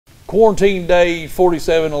Quarantine day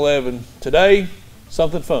 4711. Today,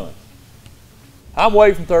 something fun. I'm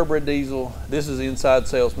Wade from Thoroughbred Diesel. This is Inside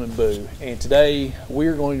Salesman Boo, and today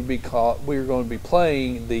we're going to be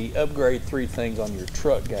playing the upgrade 3 things on your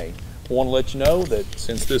truck game. I want to let you know that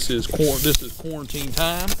since this is quarantine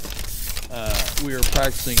time, we are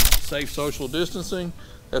practicing safe social distancing.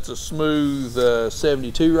 That's a smooth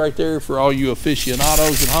 72 right there for all you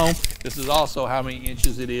aficionados at home. This is also how many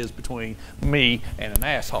inches it is between me and an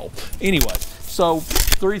asshole. Anyway, so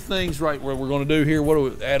 3 things right where we're going to do here. What do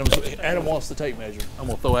we, Adam wants the tape measure. I'm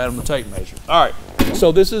going to throw Adam the tape measure. All right,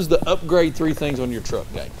 so this is the upgrade 3 things on your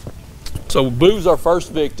truck game. So Boo's our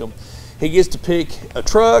first victim. He gets to pick a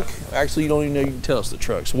truck. Actually, you don't even know you can tell us the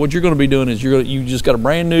truck. So what you're going to be doing is you just got a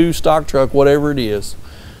brand new stock truck, whatever it is.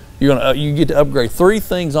 You get to upgrade 3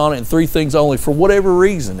 things on it and 3 things only for whatever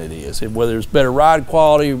reason it is. Whether it's better ride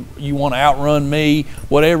quality, you want to outrun me,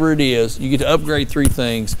 whatever it is, you get to upgrade 3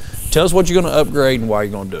 things. Tell us what you're going to upgrade and why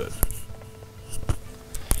you're going to do it.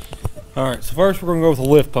 All right, so first we're going to go with a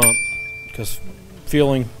lift pump because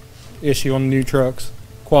fueling issue on the new trucks.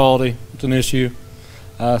 Quality, it's an issue.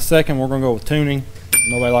 Second, we're going to go with tuning.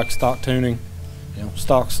 Nobody likes stock tuning,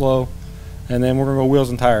 stock slow. And then we're going to go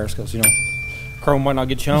wheels and tires because, chrome might not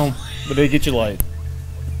get you home, but they get you late.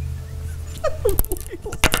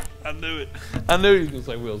 I knew it. I knew he was going to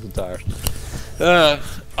say wheels and tires.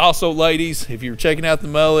 Also, ladies, if you're checking out the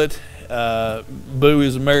mullet, Boo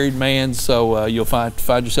is a married man, so you'll find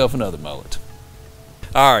yourself another mullet.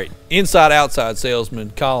 All right, inside outside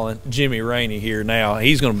salesman Colin Jimmy Rainey here now.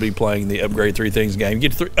 He's going to be playing the upgrade 3 things game. You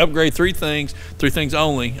get to upgrade 3 things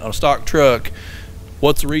only on a stock truck.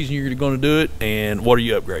 What's the reason you're going to do it, and what are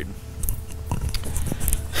you upgrading?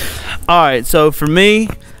 All right, so for me,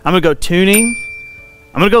 I'm gonna go tuning,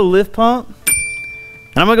 I'm gonna go lift pump,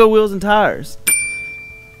 and I'm gonna go wheels and tires.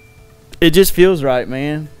 It just feels right,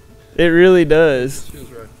 man. It really does. Feels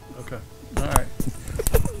right. Okay. All right.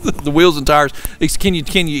 The wheels and tires. Can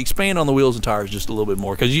you expand on the wheels and tires just a little bit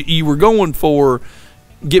more? Because you were going for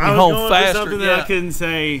get me home faster. Something that I couldn't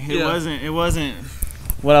say. It wasn't.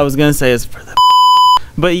 What I was gonna say is for the.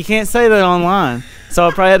 But you can't say that online. So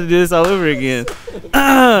I probably had to do this all over again.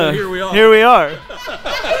 Here we are. Here we are.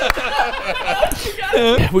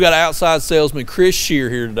 We got outside salesman Chris Shear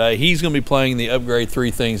here today. He's going to be playing the upgrade 3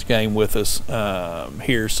 things game with us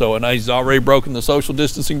here. So and he's already broken the social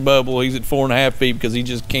distancing bubble. He's at 4.5 feet because he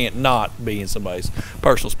just can't not be in somebody's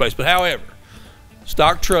personal space. But however,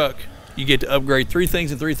 stock truck, you get to upgrade 3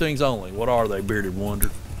 things and 3 things only. What are they, Bearded Wonder?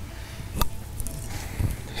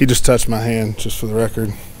 He just touched my hand, just for the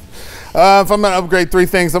record. If I'm going to upgrade 3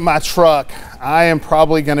 things on my truck, I am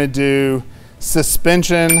probably going to do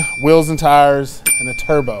suspension, wheels and tires, and a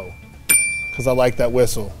turbo, because I like that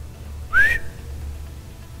whistle.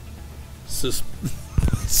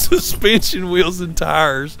 Suspension, wheels and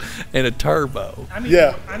tires, and a turbo. I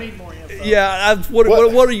need more info. Yeah,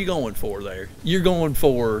 what are you going for there? You're going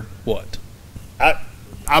for what?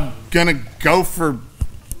 I'm going to go for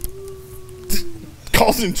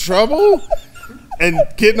causing trouble? And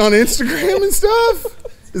getting on Instagram and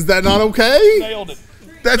stuff? Is that not okay? Nailed it.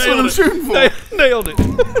 That's what I'm shooting for. Nailed it.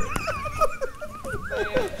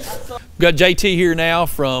 We've got JT here now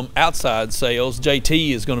from Outside Sales.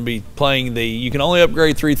 JT is going to be playing the you can only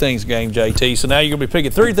upgrade 3 things game, JT. So now you're going to be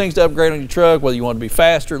picking 3 things to upgrade on your truck, whether you want to be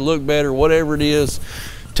faster, look better, whatever it is.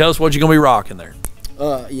 Tell us what you're going to be rocking there.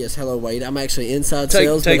 Yes, hello, Wade. I'm actually inside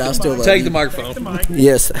sales, but I still love take you. the microphone.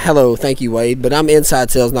 Yes, hello, thank you, Wade. But I'm inside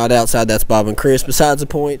sales, not outside. That's Bob and Chris. Besides the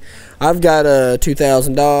point, I've got a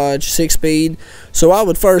 2000 Dodge 6-speed, so I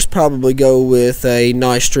would first probably go with a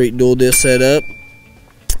nice street dual disc setup.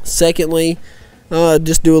 Secondly,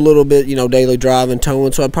 just do a little bit, daily driving,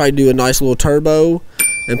 towing. So I'd probably do a nice little turbo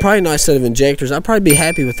and probably a nice set of injectors. I'd probably be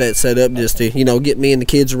happy with that setup just to, get me and the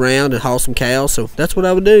kids around and haul some cows. So that's what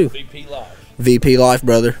I would do. VP Life. VP Life,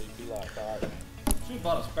 brother. VP Life, all right. Should have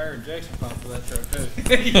bought a spare injection pump for that truck, too.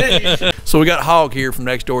 So we got Hog here from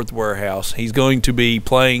next door at the warehouse. He's going to be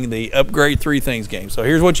playing the upgrade 3 things game. So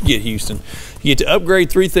here's what you get, Houston. You get to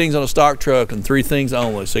upgrade 3 things on a stock truck and 3 things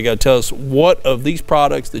only. So you got to tell us what of these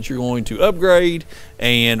products that you're going to upgrade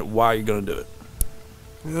and why you're going to do it.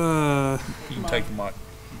 You can take the mic.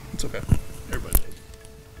 It's okay. Everybody.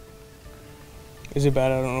 Is it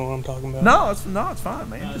bad? I don't know what I'm talking about. No, it's fine,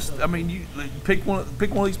 man. Just, you pick one of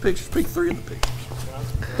these pictures. Pick 3 of the pictures.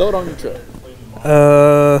 Throw it on your truck.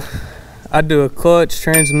 I do a clutch,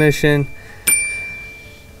 transmission,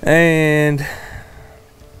 and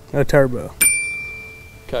a turbo.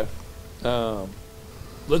 Okay.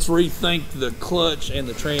 Let's rethink the clutch and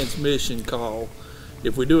the transmission call.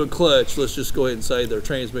 if we do a clutch, let's just go ahead and say their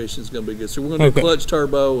transmission is going to be good. So we're going to do clutch,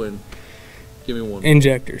 turbo, and give me one.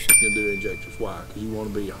 Injectors. You're going to do injectors. Why? Because you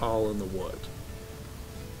want to be hauling the what?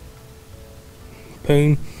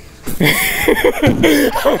 Poon.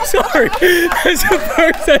 I'm sorry. That's the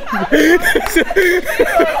first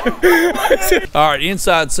thing. All right,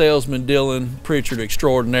 inside salesman Dylan Pritchard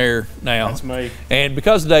extraordinaire now. That's me. And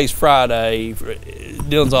because today's Friday,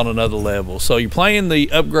 Dylan's on another level. So you're playing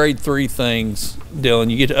the upgrade 3 things,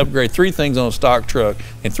 Dylan. You get to upgrade 3 things on a stock truck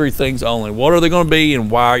and 3 things only. What are they going to be,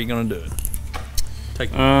 and why are you going to do it?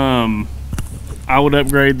 Take I would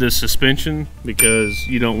upgrade the suspension because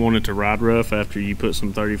you don't want it to ride rough after you put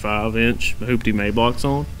some 35-inch hoopty Mayblocks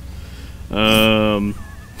on.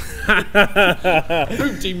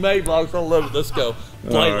 Hoopty Mayblocks, I love it. Let's go.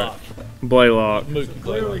 Blaylock. Blaylock.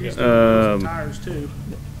 Clearly he's going to use tires too.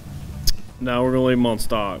 No, we're going to leave them on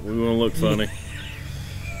stock. We want to look funny.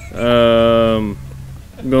 I'm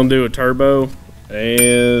going to do a turbo,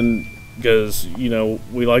 and because, you know,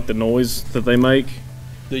 we like the noise that they make.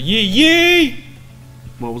 The yee!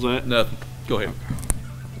 What was that? Nothing. Go ahead.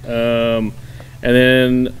 And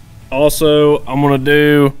then also I'm gonna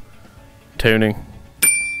do tuning.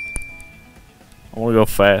 I want to go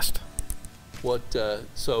fast. What?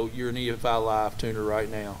 So you're an EFI Live tuner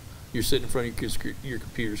right now. You're sitting in front of your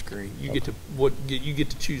computer screen. You get to you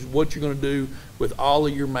get to choose what you're going to do with all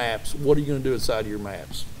of your maps. What are you going to do inside of your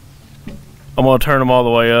maps? I'm gonna turn them all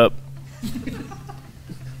the way up.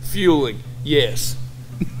 Fueling, yes.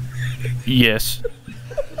 Yes.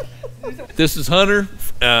 This is Hunter.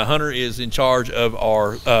 Hunter is in charge of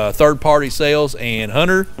our third-party sales. And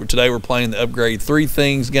Hunter, today we're playing the Upgrade 3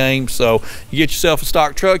 Things game. So you get yourself a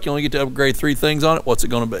stock truck. You only get to upgrade 3 things on it. What's it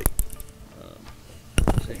going to be?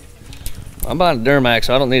 I'm buying a Duramax,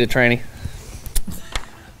 so I don't need a tranny.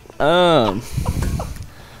 I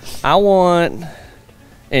want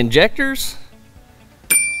injectors.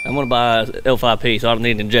 I'm gonna buy L5P, so I don't need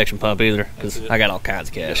an injection pump either, because I got all kinds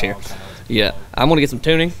of cash here. Yeah, I'm gonna get some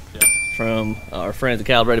tuning from our friends at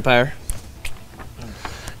Calibrated Power,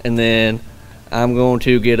 and then I'm going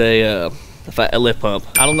to get a lift pump.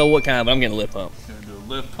 I don't know what kind, but I'm getting a lift pump. You're going to do a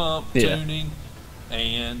lift pump, tuning,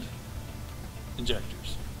 and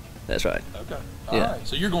injectors. That's right. Okay. All right.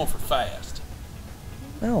 So you're going for fast.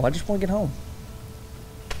 No, I just want to get home.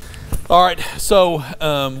 All right. So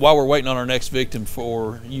while we're waiting on our next victim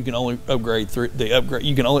for you can only upgrade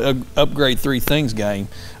upgrade 3 things game.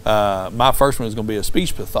 My first one is going to be a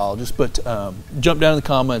speech pathologist. But jump down in the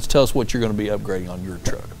comments. Tell us what you're going to be upgrading on your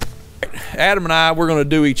truck. Adam and I, we're going to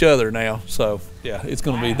do each other now. So yeah, it's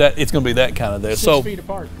going to be that. It's going to be that kind of there. 6 feet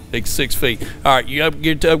apart. 6 feet. All right. You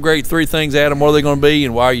get to upgrade 3 things, Adam. What are they going to be,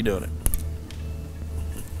 and why are you doing it?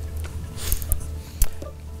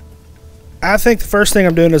 I think the first thing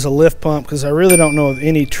I'm doing is a lift pump, because I really don't know of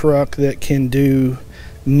any truck that can do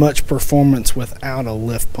much performance without a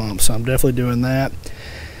lift pump. So I'm definitely doing that.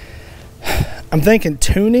 I'm thinking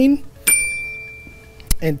tuning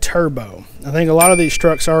and turbo. I think a lot of these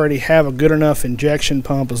trucks already have a good enough injection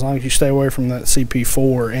pump, as long as you stay away from that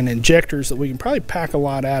CP4, and injectors that we can probably pack a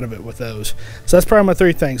lot out of it with those. So that's probably my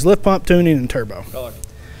 3 things: lift pump, tuning, and turbo.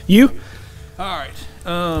 You? All right.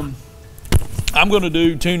 I'm going to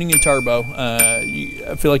do tuning and turbo.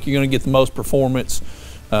 I feel like you're going to get the most performance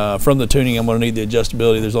from the tuning. I'm going to need the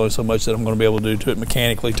adjustability. There's only so much that I'm going to be able to do to it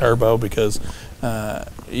mechanically turbo because,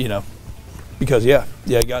 you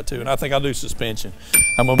got to. And I think I'll do suspension.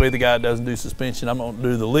 I'm going to be the guy that doesn't do suspension. I'm going to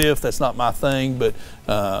do the lift. That's not my thing, but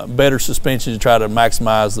better suspension to try to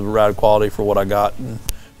maximize the ride quality for what I got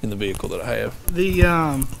in the vehicle that I have.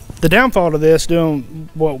 The downfall to this, doing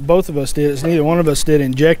what both of us did, is neither one of us did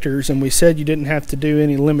injectors, and we said you didn't have to do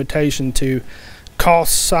any limitation to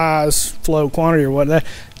cost, size, flow, quantity, or whatnot.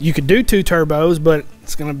 You could do 2 turbos, but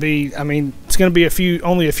it's going to be, it's going to be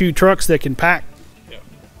only a few trucks that can pack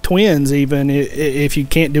twins, even if you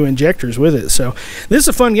can't do injectors with it. So this is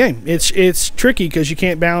a fun game. It's tricky because you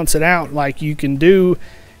can't balance it out. Like, you can do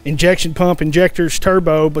injection pump, injectors,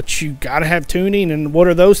 turbo, but you got to have tuning, and what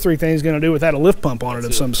are those 3 things going to do without a lift pump on it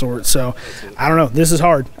of some sort? So I don't know. This is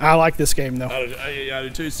hard. I like this game though. I do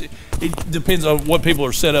too. See, it depends on what people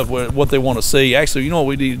are set up with, what they want to see. Actually, you know what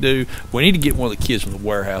we need to do? We need to get one of the kids from the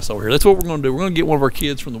warehouse over here. That's what we're going to do. We're going to get one of our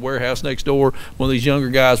kids from the warehouse next door, one of these younger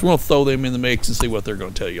guys. We're going to throw them in the mix and see what they're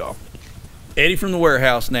going to tell y'all. Eddie from the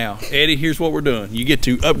warehouse now. Eddie, here's what we're doing. You get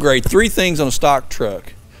to upgrade 3 things on a stock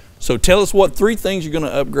truck. So tell us what 3 things you're going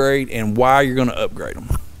to upgrade and why you're going to upgrade them.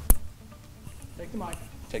 Take the mic.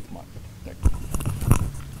 Take the mic.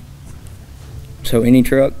 So any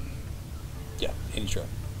truck? Yeah, any truck.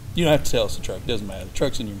 You don't have to tell us the truck. It doesn't matter. The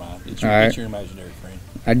truck's in your mind. It's your imaginary friend.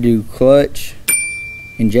 I do clutch,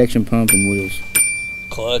 injection pump, and wheels.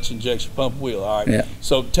 Clutch, injection pump, wheel. All right. Yeah.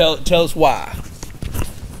 So tell us why.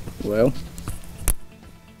 Well,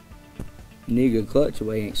 you need a good clutch so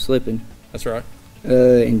they ain't slipping. That's right.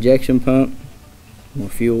 Injection pump, more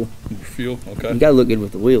fuel. Fuel. Okay. You gotta look good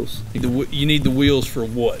with the wheels. You need the wheels for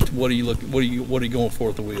what? What are you looking? What are you going for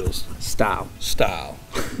with the wheels? Style. Style.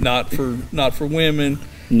 Not for women.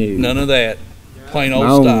 No. None of that. Plain old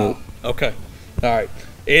My own style. look. Okay. All right.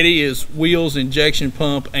 Eddie is wheels, injection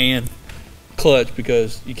pump, and clutch,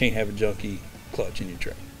 because you can't have a junky clutch in your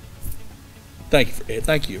truck.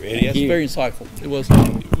 Thank you, Eddie. That's very insightful. It was.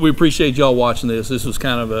 We appreciate y'all watching this. This was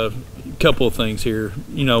kind of a couple of things here.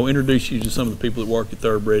 You know, introduce you to some of the people that work at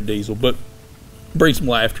Thoroughbred Diesel, but bring some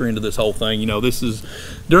laughter into this whole thing. You know, this is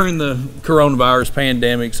during the coronavirus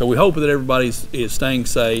pandemic, so we hope that everybody is staying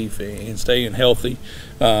safe and staying healthy.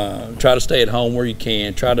 Try to stay at home where you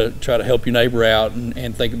can. Try to help your neighbor out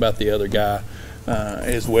and think about the other guy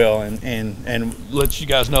as well, and let you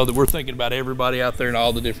guys know that we're thinking about everybody out there in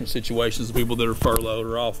all the different situations, the people that are furloughed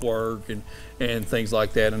or off work and things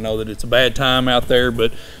like that. I know that it's a bad time out there,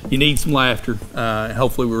 but you need some laughter, and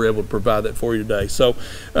hopefully we were able to provide that for you today. So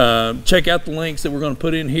check out the links that we're going to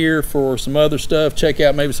put in here for some other stuff. Check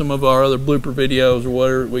out maybe some of our other blooper videos or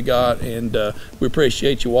whatever we got, and we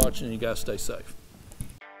appreciate you watching. You guys stay safe.